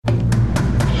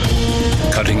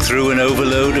cutting through an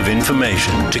overload of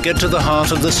information to get to the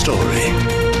heart of the story.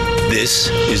 This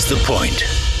is The Point.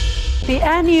 The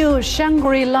annual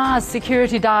Shangri-La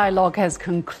security dialogue has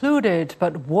concluded,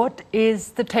 but what is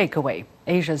the takeaway?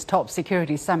 Asia's top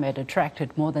security summit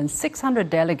attracted more than 600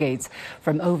 delegates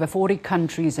from over 40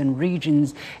 countries and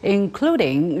regions,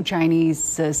 including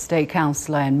Chinese State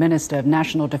Councilor and Minister of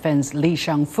National Defense Li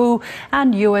Shangfu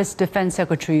and U.S. Defense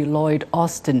Secretary Lloyd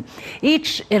Austin.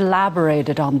 Each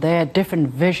elaborated on their different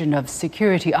vision of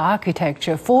security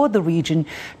architecture for the region,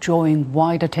 drawing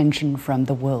wide attention from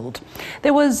the world.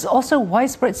 There was also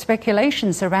widespread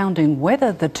speculation surrounding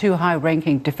whether the two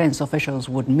high-ranking defense officials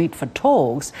would meet for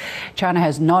talks. China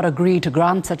has not agreed to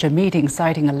grant such a meeting,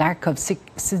 citing a lack of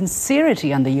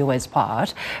sincerity on the U.S.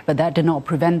 part, but that did not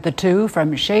prevent the two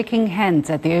from shaking hands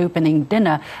at the opening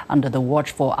dinner under the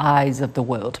watchful eyes of the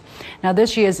world. Now,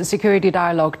 this year's security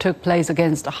dialogue took place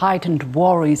against heightened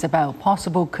worries about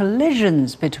possible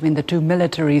collisions between the two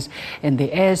militaries in the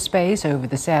airspace over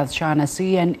the South China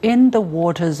Sea and in the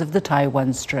waters of the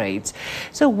Taiwan Strait.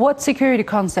 So what security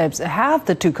concepts have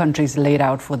the two countries laid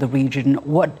out for the region?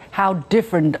 How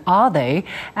different are they?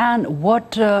 And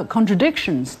what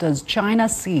contradictions does China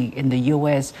see in the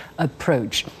U.S.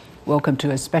 approach? Welcome to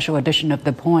a special edition of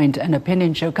The Point, an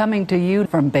opinion show coming to you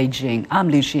from Beijing. I'm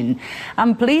Li Xin.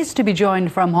 I'm pleased to be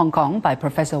joined from Hong Kong by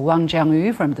Professor Wang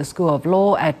Jiangyu from the School of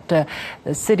Law at the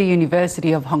City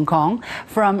University of Hong Kong,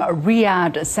 from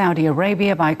Riyadh, Saudi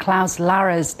Arabia, by Klaus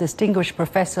Lares, Distinguished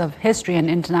Professor of History and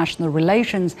International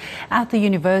Relations at the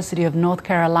University of North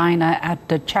Carolina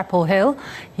at Chapel Hill.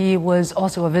 He was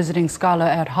also a visiting scholar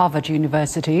at Harvard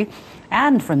University.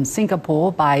 And from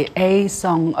Singapore by A.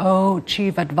 Song Oh,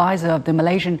 Chief Advisor of the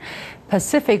Malaysian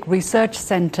Pacific Research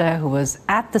Center, who was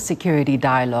at the security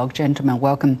dialogue. Gentlemen,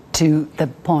 welcome to The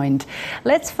Point.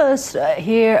 Let's first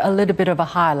hear a little bit of a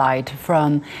highlight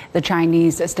from the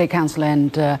Chinese State Council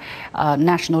and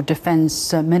National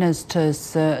Defense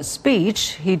Minister's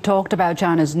speech. He talked about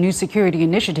China's new security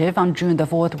initiative on June the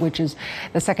 4th, which is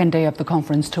the second day of the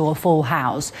conference, to a full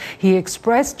house. He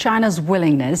expressed China's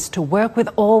willingness to work with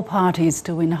all parties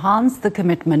to enhance the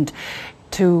commitment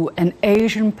to an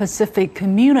Asian Pacific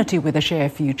community with a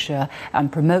shared future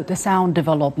and promote the sound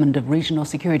development of regional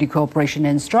security cooperation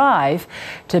and strive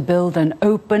to build an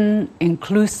open,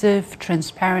 inclusive,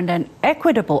 transparent and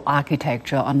equitable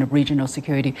architecture on the regional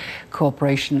security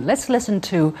cooperation. Let's listen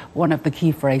to one of the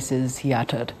key phrases he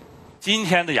uttered.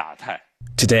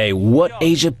 Today, what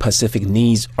Asia-Pacific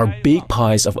needs are big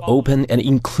pies of open and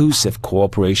inclusive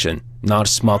cooperation, not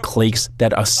small cliques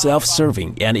that are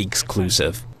self-serving and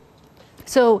exclusive.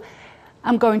 So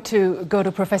I'm going to go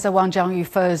to Professor Wang Jiangyu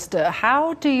first.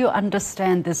 How do you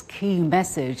understand this key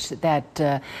message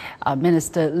that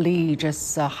Minister Li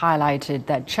just highlighted,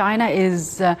 that China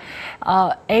is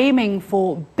aiming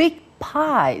for big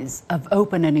pies of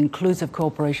open and inclusive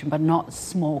cooperation, but not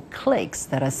small cliques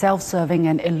that are self-serving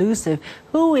and elusive?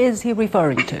 Who is he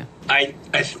referring to? I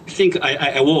think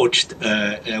I watched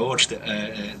the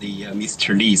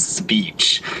Mr. Lee's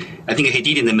speech. I think he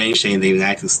didn't mention the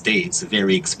United States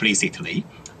very explicitly,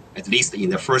 at least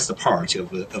in the first part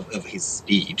of his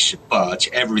speech, but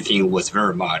everything was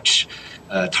very much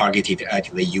targeted at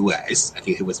the U.S. I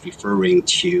think he was referring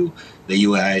to the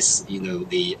U.S.,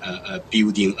 the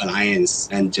building alliance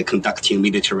and conducting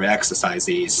military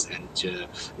exercises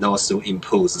and also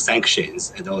impose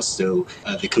sanctions, and also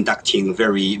the conducting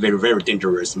very, very, very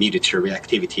dangerous military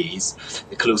activities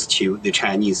close to the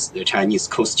Chinese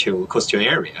coastal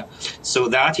area. So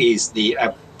that is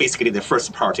basically the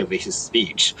first part of his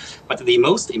speech. But the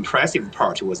most impressive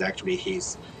part was actually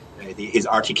his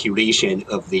articulation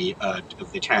of the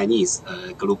Chinese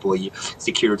global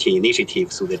security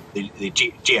initiative, so the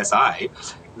GSI.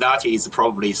 That is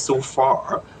probably so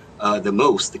far the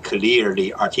most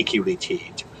clearly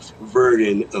articulated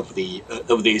version of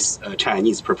this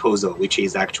Chinese proposal, which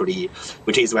is actually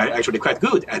quite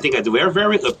good. I think we're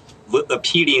very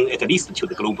appealing, at least to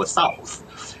the global South.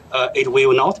 It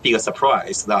will not be a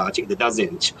surprise that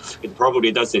it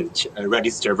probably doesn't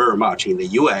register very much in the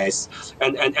U.S.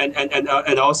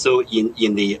 and also in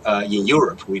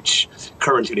Europe, which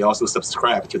currently also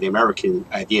subscribe to the American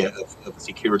idea of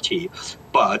security.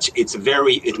 But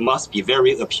it must be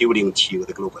very appealing to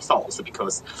the global South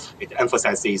because it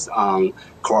emphasizes on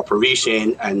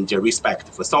cooperation and respect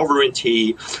for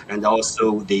sovereignty, and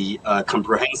also the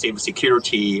comprehensive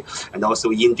security, and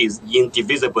also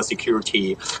indivisible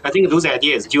security. I think those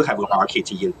ideas do have a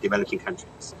market in developing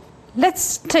countries.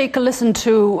 Let's take a listen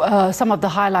to some of the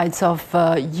highlights of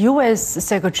U.S.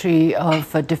 Secretary of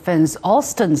Defense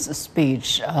Austin's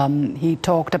speech. He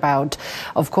talked about,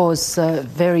 of course,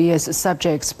 various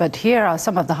subjects, but here are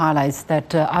some of the highlights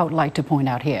that I would like to point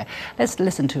out here. Let's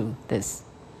listen to this.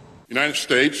 The United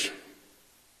States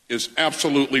is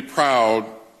absolutely proud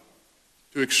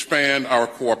to expand our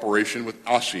cooperation with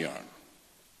ASEAN.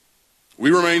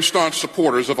 We remain staunch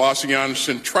supporters of ASEAN's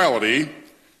centrality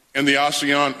and the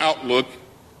ASEAN outlook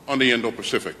on the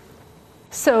Indo-Pacific.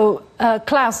 So,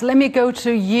 Klaus, let me go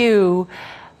to you.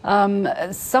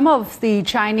 Some of the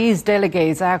Chinese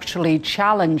delegates actually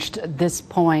challenged this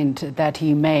point that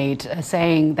he made,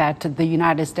 saying that the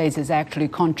United States is actually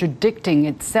contradicting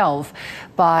itself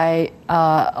by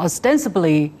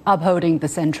ostensibly upholding the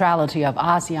centrality of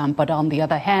ASEAN, but on the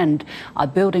other hand,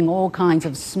 building all kinds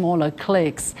of smaller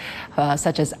cliques,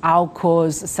 such as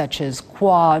AUKUS, such as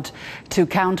Quad, to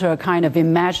counter a kind of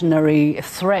imaginary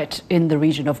threat in the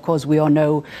region. Of course, we all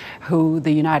know who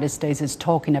the United States is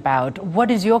talking about. What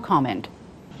is your comment?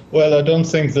 Well, I don't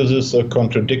think this is a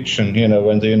contradiction. You know,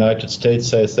 when the United States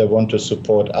says they want to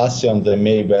support ASEAN, they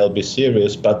may well be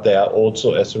serious, but they are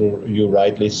also, as you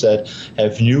rightly said,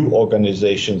 have new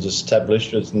organizations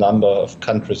established with a number of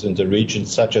countries in the region,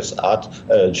 such as Quad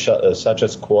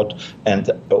and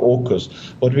AUKUS.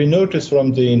 What we noticed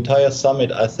from the entire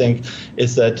summit, I think,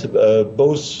 is that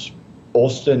both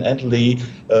Austin and Lee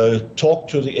talked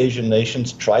to the Asian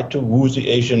nations, tried to woo the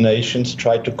Asian nations,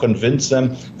 tried to convince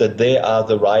them that they are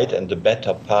the right and the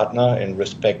better partner in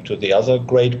respect to the other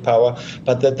great power,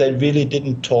 but that they really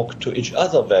didn't talk to each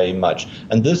other very much.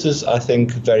 And this is, I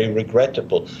think, very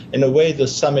regrettable. In a way, the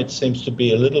summit seems to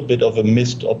be a little bit of a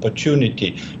missed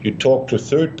opportunity. You talk to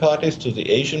third parties, to the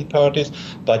Asian parties,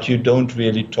 but you don't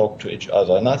really talk to each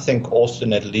other. And I think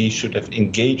Austin and Lee should have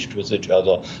engaged with each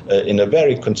other in a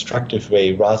very constructive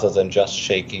way rather than just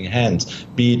shaking hands,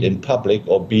 be it in public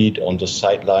or be it on the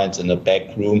sidelines in a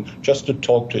back room, just to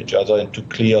talk to each other and to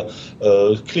clear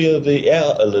the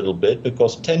air a little bit,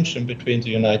 because tension between the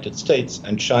United States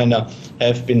and China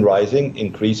have been rising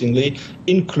increasingly,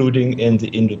 including in the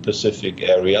Indo-Pacific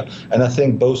area. And I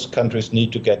think both countries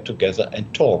need to get together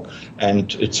and talk.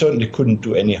 And it certainly couldn't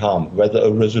do any harm. Whether a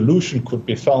resolution could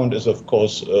be found is, of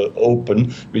course,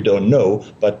 open. We don't know.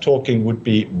 But talking would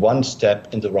be one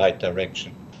step in the right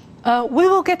direction. We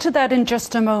will get to that in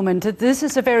just a moment. This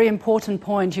is a very important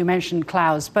point you mentioned,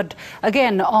 Klaus. But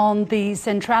again, on the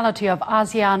centrality of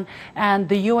ASEAN and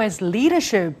the U.S.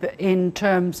 leadership in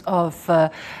terms of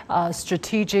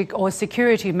strategic or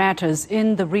security matters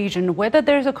in the region, whether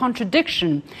there's a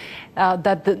contradiction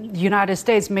that the United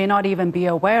States may not even be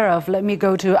aware of. Let me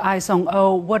go to Ai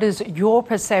Song-Oh. What is your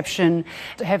perception,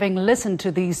 having listened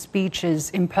to these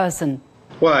speeches in person?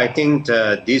 Well, I think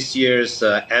this year's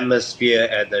atmosphere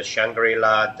at the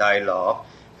Shangri-La dialogue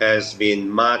has been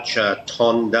much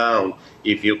toned down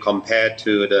if you compare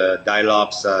to the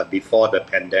dialogues before the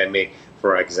pandemic,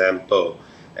 for example.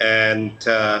 And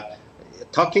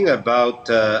talking about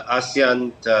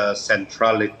ASEAN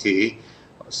centrality,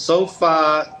 so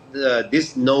far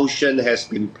this notion has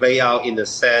been played out in the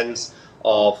sense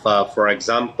of, for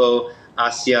example,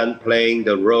 ASEAN playing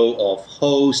the role of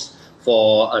host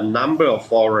for a number of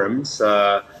forums,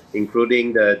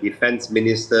 including the defense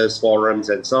ministers' forums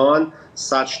and so on,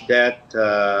 such that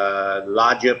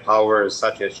larger powers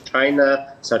such as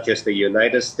China, such as the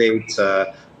United States,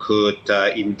 could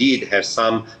indeed have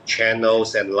some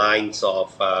channels and lines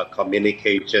of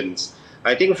communications.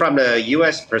 I think from the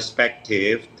U.S.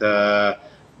 perspective,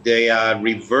 they are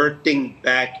reverting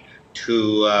back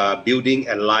to building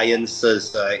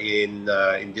alliances in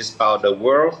this part of the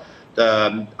world.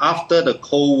 After the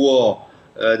Cold War,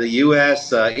 the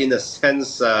U.S., in a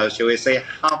sense, shall we say,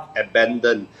 half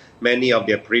abandoned many of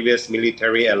their previous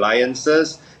military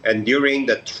alliances. And during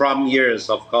the Trump years,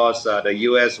 of course, the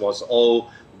U.S. was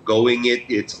all going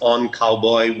its own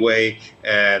cowboy way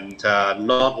and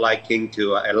not liking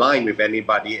to align with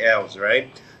anybody else, right?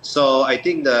 So I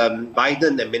think the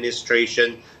Biden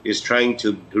administration is trying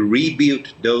to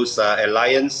rebuild those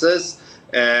alliances.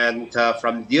 And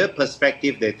from their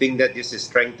perspective, they think that this is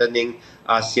strengthening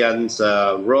ASEAN's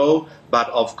role. But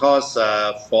of course,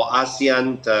 for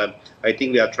ASEAN, I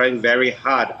think we are trying very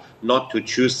hard not to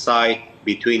choose side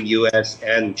between U.S.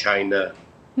 and China.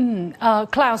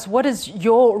 Klaus, what is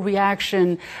your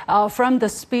reaction from the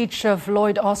speech of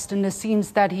Lloyd Austin? It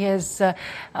seems that he has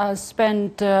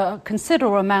spent a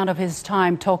considerable amount of his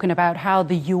time talking about how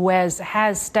the U.S.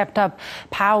 has stepped up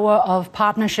power of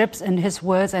partnerships, in his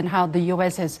words, and how the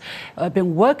U.S. has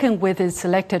been working with its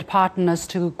selected partners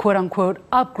to, quote unquote,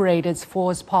 upgrade its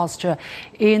force posture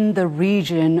in the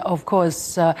region. Of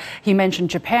course, he mentioned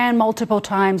Japan multiple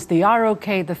times, the ROK,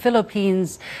 the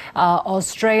Philippines,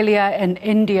 Australia, and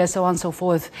India, so on and so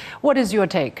forth. What is your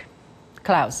take,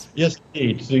 Klaus? Yes,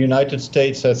 indeed. The United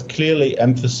States has clearly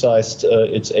emphasized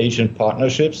its Asian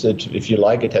partnerships. If you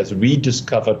like, it has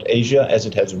rediscovered Asia as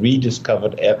it has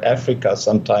rediscovered Africa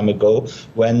some time ago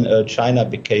when China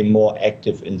became more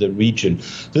active in the region.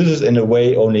 This is in a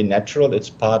way only natural. It's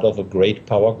part of a great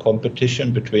power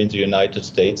competition between the United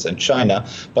States and China.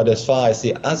 But as far as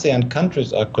the ASEAN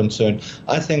countries are concerned,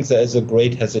 I think there is a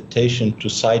great hesitation to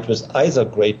side with either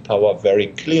great power very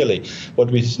clearly.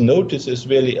 What we notice is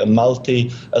really a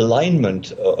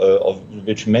multi-alignment of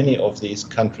which many of these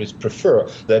countries prefer.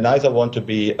 They neither want to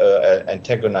be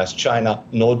antagonize China,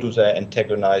 nor do they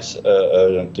antagonize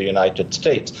the United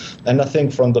States. And I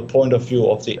think from the point of view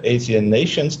of the Asian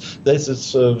nations,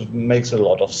 this makes a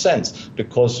lot of sense,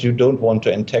 because you don't want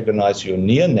to antagonize your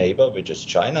near neighbor, which is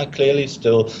China, clearly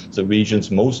still the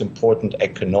region's most important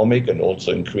economic and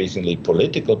also increasingly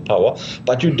political power.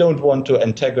 But you don't want to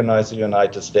antagonize the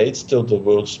United States, still the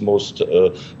world's most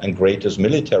and greatest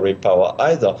military power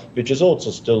either, which is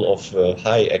also still of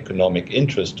high economic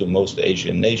interest to most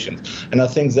Asian nations. And I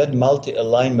think that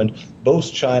multi-alignment,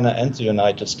 both China and the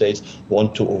United States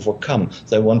want to overcome.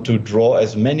 They want to draw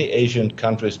as many Asian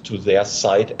countries to their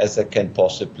side as they can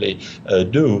possibly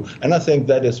do. And I think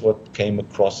that is what came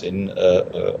across in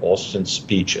Austin's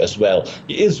speech as well.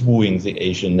 He is wooing the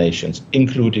Asian nations,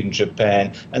 including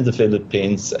Japan and the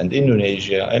Philippines and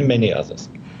Indonesia and many others.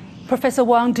 Professor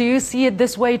Wang, do you see it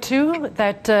this way too,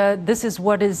 that this is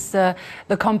what is the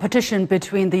competition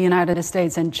between the United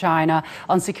States and China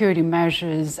on security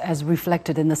measures as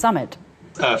reflected in the summit?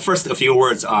 First, a few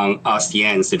words on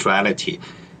ASEAN centrality.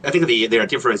 I think there are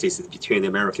differences between the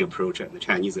American approach and the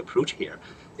Chinese approach here.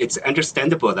 It's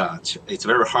understandable that it's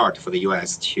very hard for the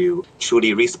U.S. to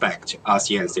truly respect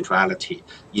ASEAN centrality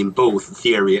in both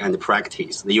theory and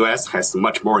practice. The U.S. has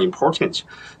much more important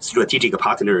strategic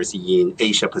partners in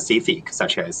Asia Pacific,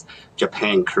 such as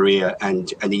Japan, Korea,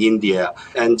 and India.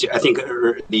 And I think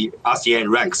the ASEAN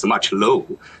ranks much low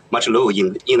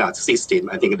in that system.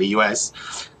 I think the U.S.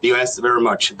 very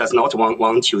much does not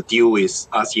want to deal with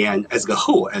ASEAN as a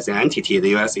whole, as an entity. The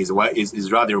U.S. is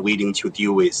rather willing to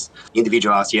deal with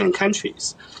individual ASEAN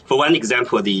countries. For one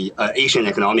example, the Asian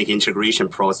economic integration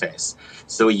process.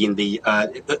 So in the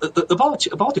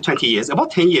about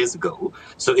 10 years ago,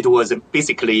 so it was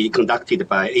basically conducted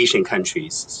by Asian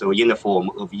countries. So in the form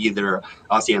of either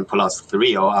ASEAN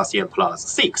 +3 or ASEAN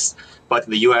 +6. But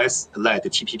the U.S.-led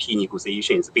TPP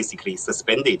negotiations basically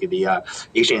suspended the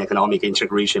Asian economic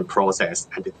integration process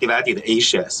and divided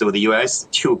Asia. So the U.S.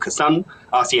 took some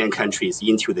ASEAN countries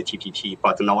into the TPP,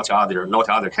 but not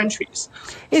other countries.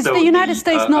 Is the United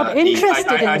States not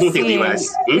interested in seeing?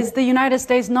 Is the United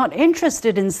States not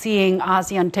interested in seeing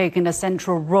ASEAN taking a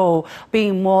central role,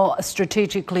 being more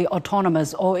strategically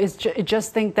autonomous, or is it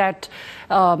just think that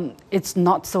it's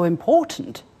not so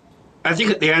important? I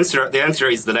think the answer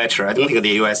is the latter. I don't think the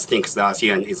U.S. thinks the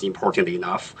ASEAN is important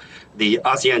enough. The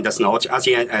ASEAN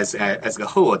as a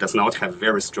whole does not have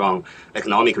very strong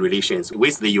economic relations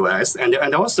with the U.S.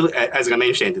 And also, as I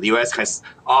mentioned, the U.S. has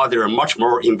other much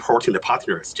more important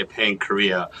partners, Japan,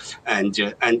 Korea, and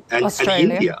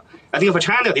India. I think for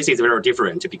China, this is very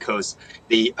different because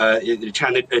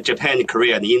Japan,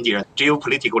 Korea, and India,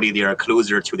 geopolitically, they are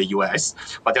closer to the U.S.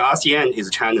 But the ASEAN is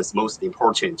China's most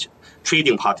important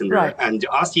trading partner. Right. And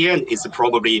ASEAN is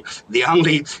probably the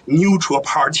only neutral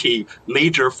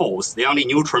major force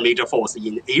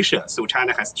in Asia. So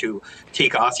China has to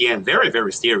take ASEAN very,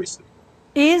 very seriously.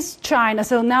 Is China,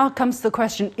 so now comes the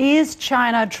question, is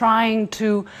China trying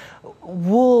to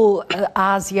wool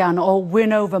ASEAN or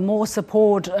win over more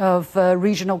support of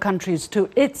regional countries to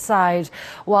its side,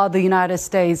 while the United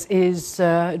States is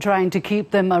trying to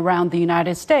keep them around the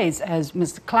United States, as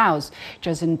Mr. Klaus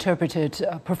just interpreted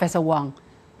Professor Wang?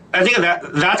 I think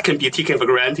that can be taken for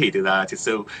granted.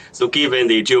 So given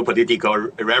the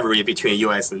geopolitical rivalry between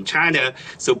U.S. and China,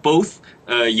 so both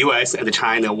U.S. and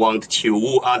China want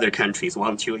to, other countries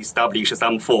want to establish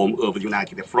some form of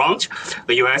united front.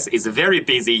 The U.S. is very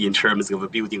busy in terms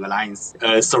of building alliance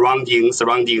surrounding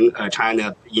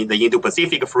China in the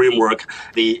Indo-Pacific framework,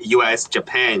 the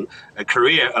U.S.-Japan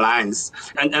Korea alliance,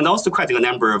 and also quite a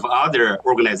number of other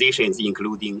organizations,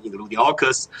 including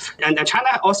AUKUS. And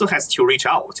China also has to reach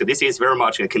out. So this is very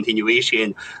much a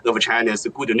continuation of China's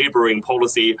good neighboring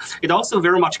policy. It also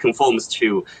very much conforms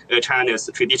to China's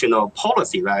traditional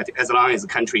policy, right? As long as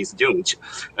countries don't,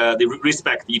 they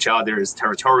respect each other's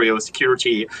territorial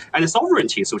security and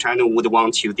sovereignty. So China would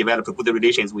want to develop good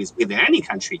relations with any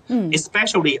country,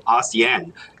 especially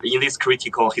ASEAN, in this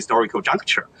critical historical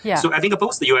juncture. Yeah. So I think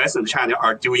both the U.S. and China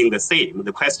are doing the same.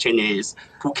 The question is,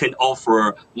 who can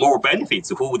offer more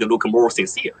benefits? Who would look more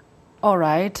sincere? All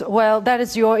right. Well, that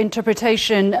is your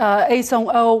interpretation.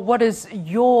 A-Song-Oh, what is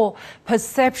your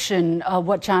perception of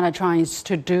what China tries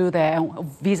to do there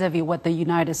vis-a-vis what the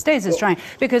United States is trying?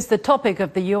 Because the topic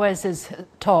of the U.S.'s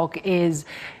talk is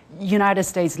United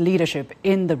States leadership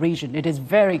in the region. It is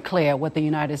very clear what the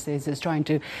United States is trying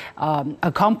to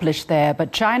accomplish there.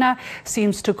 But China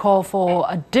seems to call for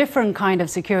a different kind of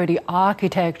security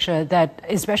architecture, that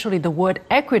especially the word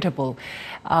equitable.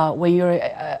 When you're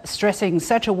stressing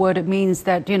such a word, it means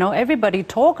that, everybody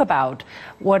talk about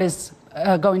what is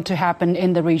going to happen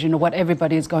in the region, or what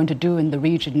everybody is going to do in the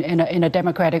region in a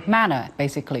democratic manner,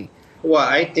 basically. Well,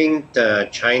 I think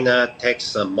China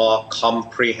takes a more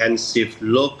comprehensive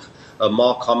look, a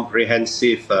more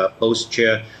comprehensive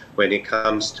posture when it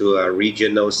comes to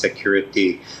regional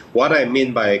security. What I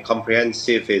mean by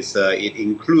comprehensive is it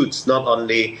includes not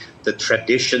only the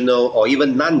traditional or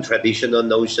even non-traditional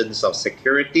notions of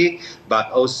security, but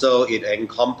also it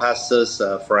encompasses,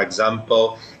 for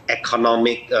example,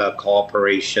 economic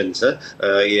cooperations.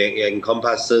 It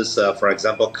encompasses, for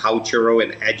example, cultural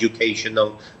and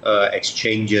educational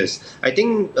exchanges. I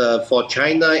think for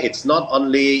China, it's not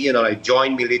only a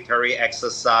joint military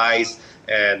exercise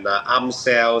and arms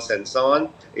sales and so on.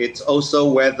 It's also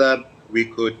whether we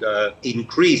could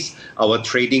increase our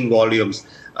trading volumes.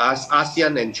 As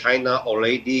ASEAN and China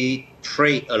already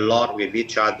trade a lot with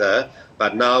each other,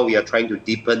 but now we are trying to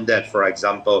deepen that, for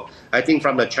example. I think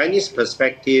from the Chinese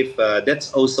perspective,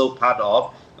 that's also part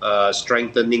of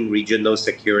strengthening regional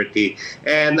security.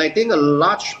 And I think a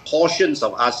large portions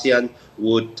of ASEAN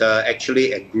would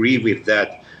actually agree with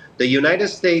that. The United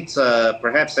States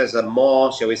perhaps has a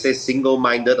more, shall we say,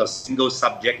 single-minded or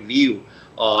single-subject view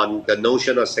on the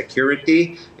notion of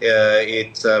security.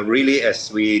 It's really,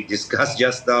 as we discussed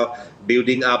just now,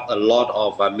 building up a lot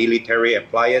of military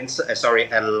alliances,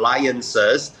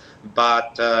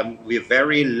 but with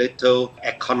very little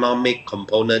economic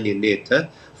component in it.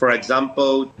 For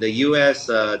example, the U.S.,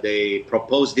 they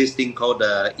proposed this thing called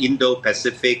the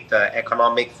Indo-Pacific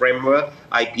Economic Framework,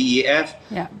 IPEF.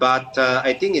 Yeah. But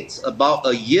I think it's about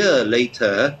a year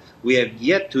later, we have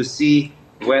yet to see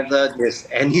whether there's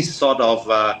any sort of,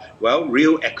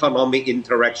 real economic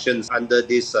interactions under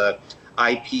this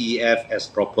IPEF as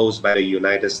proposed by the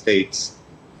United States.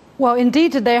 Well,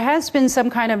 indeed, there has been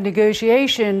some kind of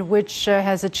negotiation which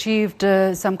has achieved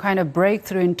some kind of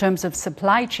breakthrough in terms of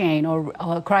supply chain or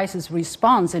crisis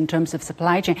response in terms of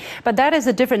supply chain. But that is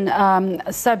a different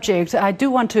subject. I do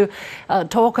want to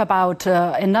talk about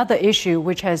another issue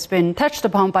which has been touched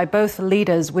upon by both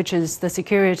leaders, which is the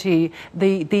security,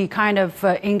 the kind of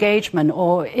engagement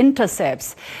or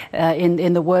intercepts,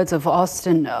 in the words of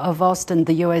Austin,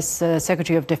 the U.S.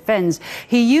 Secretary of Defense.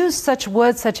 He used such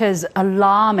words such as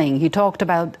alarming. He talked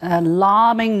about an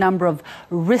alarming number of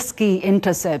risky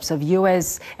intercepts of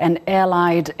U.S. and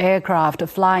allied aircraft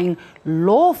flying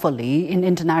lawfully in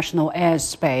international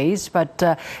airspace, but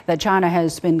that China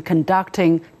has been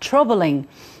conducting troubling.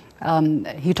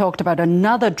 He talked about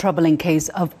another troubling case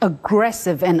of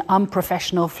aggressive and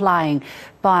unprofessional flying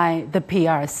by the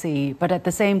PRC. But at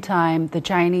the same time, the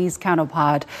Chinese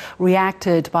counterpart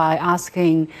reacted by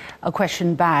asking a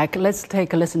question back. Let's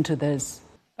take a listen to this.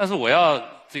 但是我要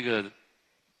这个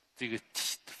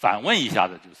反问一下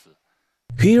的就是。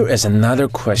 Here is another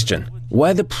question.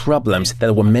 Why the problems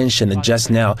that were mentioned just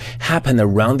now happen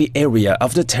around the area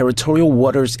of the territorial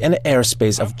waters and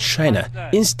airspace of China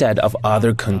instead of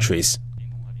other countries?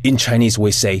 In Chinese,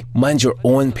 we say, mind your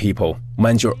own people,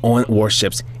 mind your own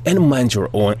warships, and mind your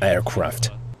own aircraft.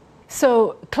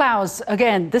 So, Klaus,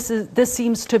 again, this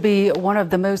seems to be one of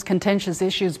the most contentious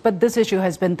issues, but this issue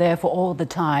has been there for all the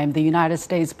time. The United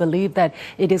States believes that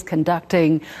it is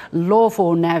conducting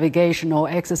lawful navigational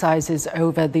exercises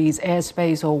over these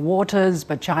airspace or waters,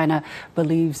 but China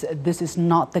believes this is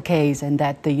not the case and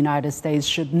that the United States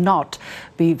should not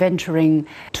be venturing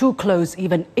too close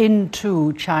even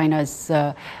into China's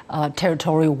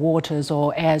territorial waters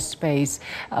or airspace.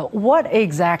 What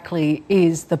exactly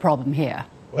is the problem here?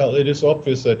 Well, it is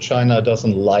obvious that China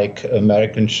doesn't like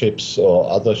American ships or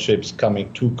other ships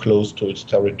coming too close to its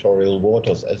territorial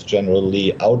waters, as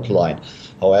generally outlined.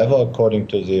 However, according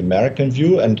to the American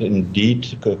view, and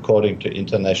indeed according to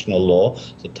international law,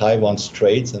 the Taiwan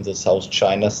Straits and the South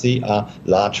China Sea are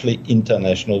largely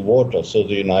international waters. So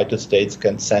the United States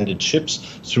can send its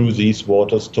ships through these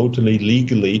waters totally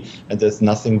legally, and there's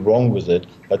nothing wrong with it.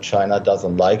 But China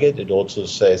doesn't like it. It also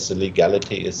says the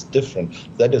legality is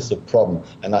different. That is the problem.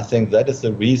 And I think that is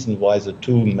the reason why the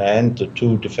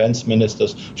two defense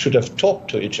ministers should have talked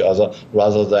to each other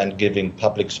rather than giving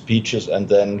public speeches and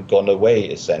then gone away,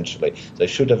 essentially. They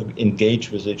should have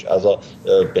engaged with each other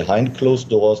behind closed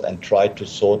doors and tried to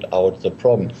sort out the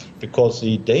problem. Because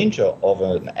the danger of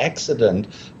an accident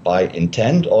by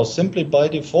intent or simply by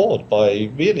default, by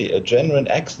really a genuine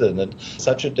accident,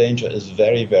 such a danger is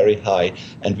very, very high.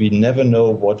 And we never know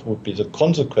what would be the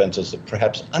consequences, the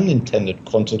perhaps unintended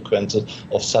consequences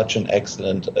of such an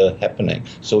accident happening.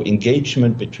 So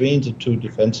engagement between the two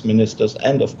defense ministers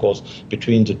and, of course,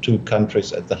 between the two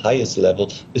countries at the highest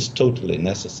level is totally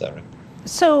necessary.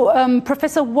 So,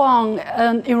 Professor Wang,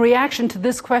 in reaction to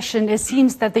this question, it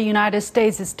seems that the United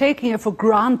States is taking it for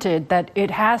granted that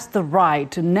it has the right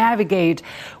to navigate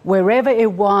wherever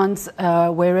it wants,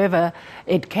 wherever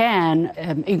it can,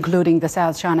 including the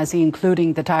South China Sea,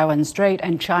 including the Taiwan Strait,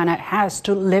 and China has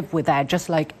to live with that, just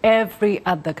like every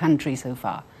other country so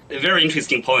far. A very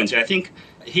interesting point. I think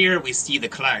here we see the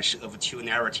clash of two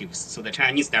narratives. So the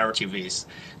Chinese narrative is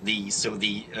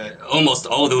almost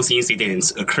all those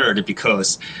incidents occurred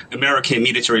because American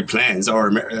military planes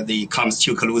comes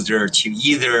too closer to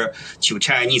either to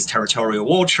Chinese territorial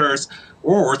waters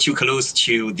or too close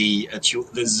to the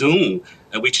zone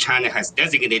which China has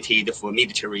designated for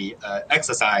military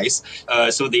exercise.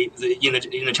 So in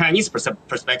the Chinese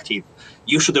perspective,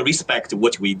 you should respect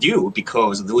what we do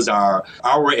because those are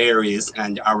our areas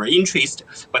and our interest.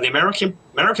 But the American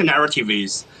narrative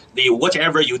is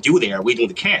whatever you do there, we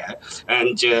don't care.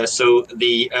 And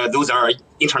those are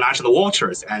international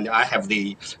waters, and I have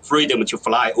the freedom to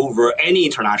fly over any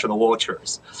international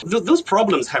waters. Those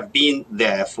problems have been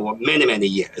there for many, many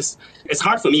years. It's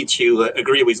hard for me to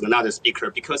agree with another speaker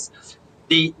because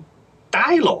the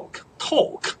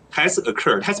talk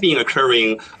has been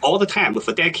occurring all the time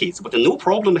for decades, but no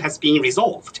problem has been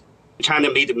resolved.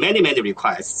 China made many, many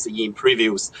requests in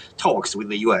previous talks with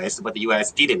the U.S., but the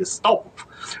U.S. didn't stop,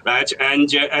 right? And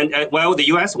while the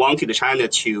U.S. wanted China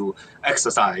to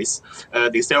exercise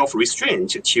the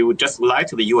self-restraint to just let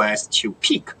the U.S. to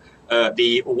pick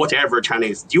whatever China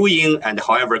is doing and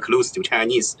however close to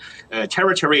Chinese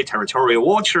territorial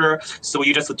water. So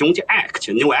you just don't act,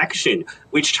 no action,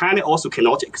 which China also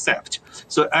cannot accept.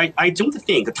 So I don't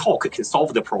think talk can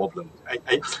solve the problem.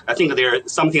 I think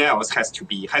something else has to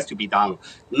be done.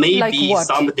 Maybe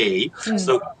someday.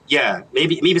 So yeah,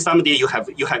 maybe someday you have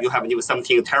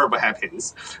something terrible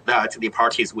happens that the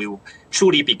parties will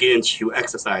truly begin to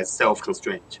exercise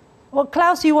self-constraint. Well,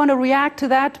 Klaus, you want to react to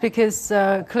that? Because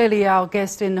clearly our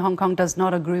guest in Hong Kong does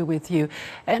not agree with you.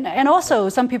 And also,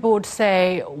 some people would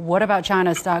say, what about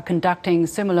China start conducting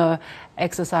similar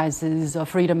exercises of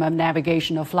freedom of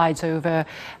navigation of flights over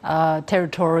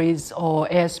territories or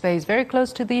airspace very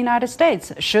close to the United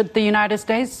States? Should the United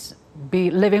States be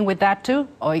living with that too,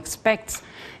 or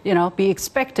be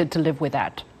expected to live with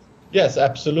that? Yes,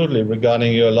 absolutely.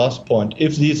 Regarding your last point,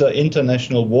 if these are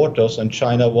international waters and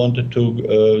China wanted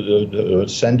to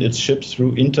send its ships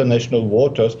through international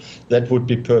waters, that would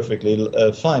be perfectly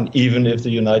fine, even if the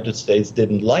United States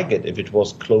didn't like it, if it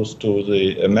was close to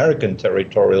the American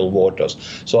territorial waters.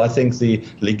 So I think the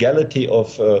legality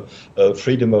of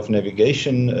freedom of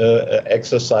navigation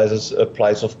exercises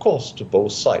applies, of course, to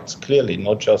both sides, clearly,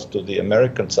 not just to the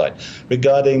American side.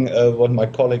 Regarding what my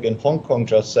colleague in Hong Kong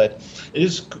just said, it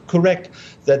is correct correct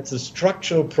that the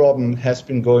structural problem has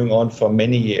been going on for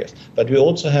many years. But we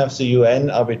also have the UN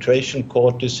Arbitration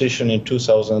Court decision in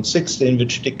 2016,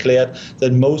 which declared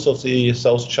that most of the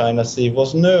South China Sea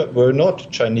were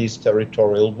not Chinese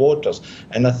territorial waters.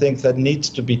 And I think that needs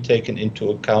to be taken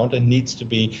into account and needs to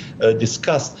be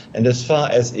discussed. And as far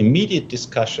as immediate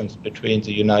discussions between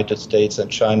the United States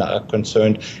and China are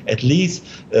concerned, at least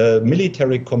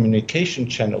military communication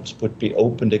channels would be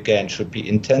opened again, should be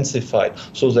intensified,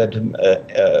 so that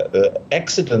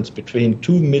accidents between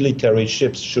two military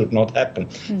ships should not happen.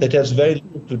 That has very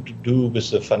little to do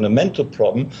with the fundamental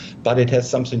problem, but it has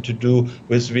something to do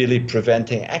with really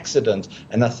preventing accidents.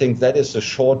 And I think that is a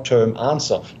short-term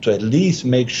answer, to at least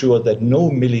make sure that no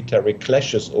military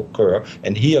clashes occur.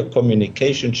 And here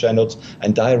communication channels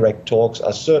and direct talks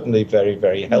are certainly very,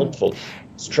 very helpful.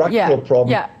 Structural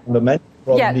problem, fundamental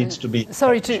problem needs to be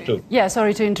sorry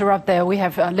to interrupt there. We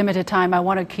have limited time. I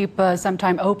want to keep some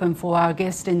time open for our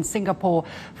guest in Singapore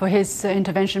for his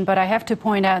intervention. But I have to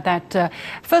point out that,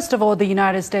 first of all, the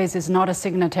United States is not a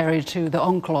signatory to the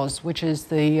UNCLOS, which is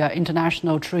the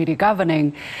international treaty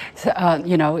governing,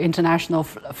 international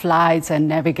flights and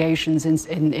navigations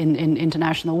in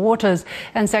international waters.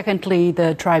 And secondly,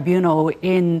 the tribunal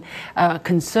in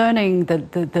concerning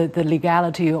the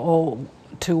legality or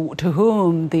to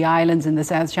whom the islands in the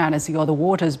South China Sea or the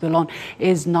waters belong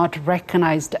is not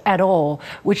recognized at all,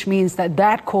 which means that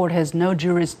that court has no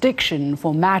jurisdiction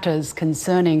for matters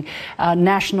concerning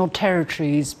national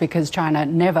territories, because China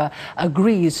never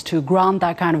agrees to grant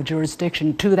that kind of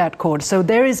jurisdiction to that court. So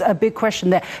there is a big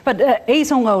question there. But A.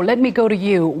 Song-O, let me go to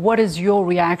you. What is your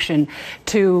reaction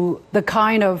to the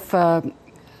kind of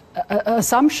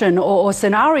assumption or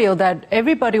scenario that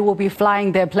everybody will be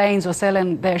flying their planes or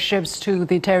sailing their ships to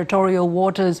the territorial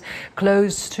waters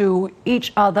close to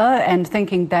each other and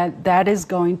thinking that that is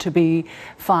going to be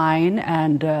fine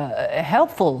and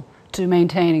helpful to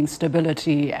maintaining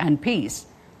stability and peace?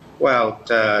 Well,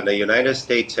 the United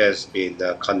States has been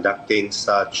conducting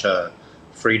such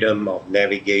freedom of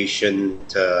navigation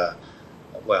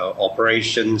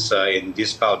operations in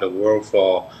this part of the world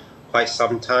for quite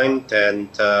some time, and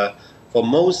for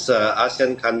most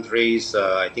ASEAN countries,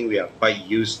 I think we are quite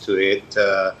used to it.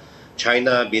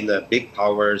 China, being a big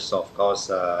powers, of course,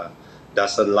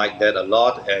 doesn't like that a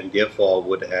lot, and therefore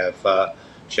would have,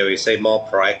 shall we say, more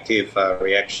proactive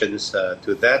reactions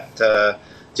to that.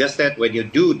 Just that when you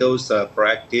do those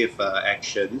proactive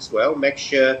actions, well, make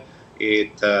sure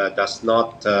it does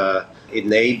not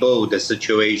enable the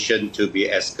situation to be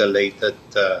escalated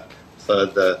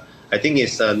further. I think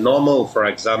it's normal, for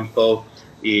example,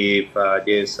 if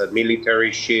there's a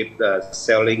military ship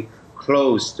sailing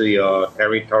close to your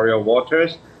territorial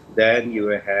waters, then you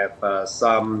have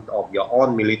some of your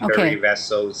own military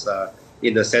vessels,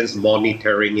 in a sense,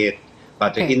 monitoring it.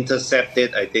 But to intercept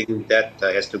it, I think that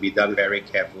has to be done very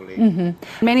carefully.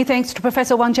 Many thanks to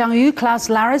Professor Wang Jiangyu, Klaus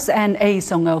Laris, and A.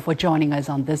 Song-O for joining us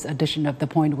on this edition of The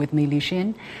Point with me, Li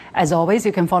Xin. As always,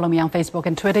 you can follow me on Facebook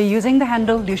and Twitter using the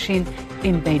handle Li Xin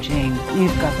in Beijing.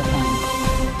 You've got the point.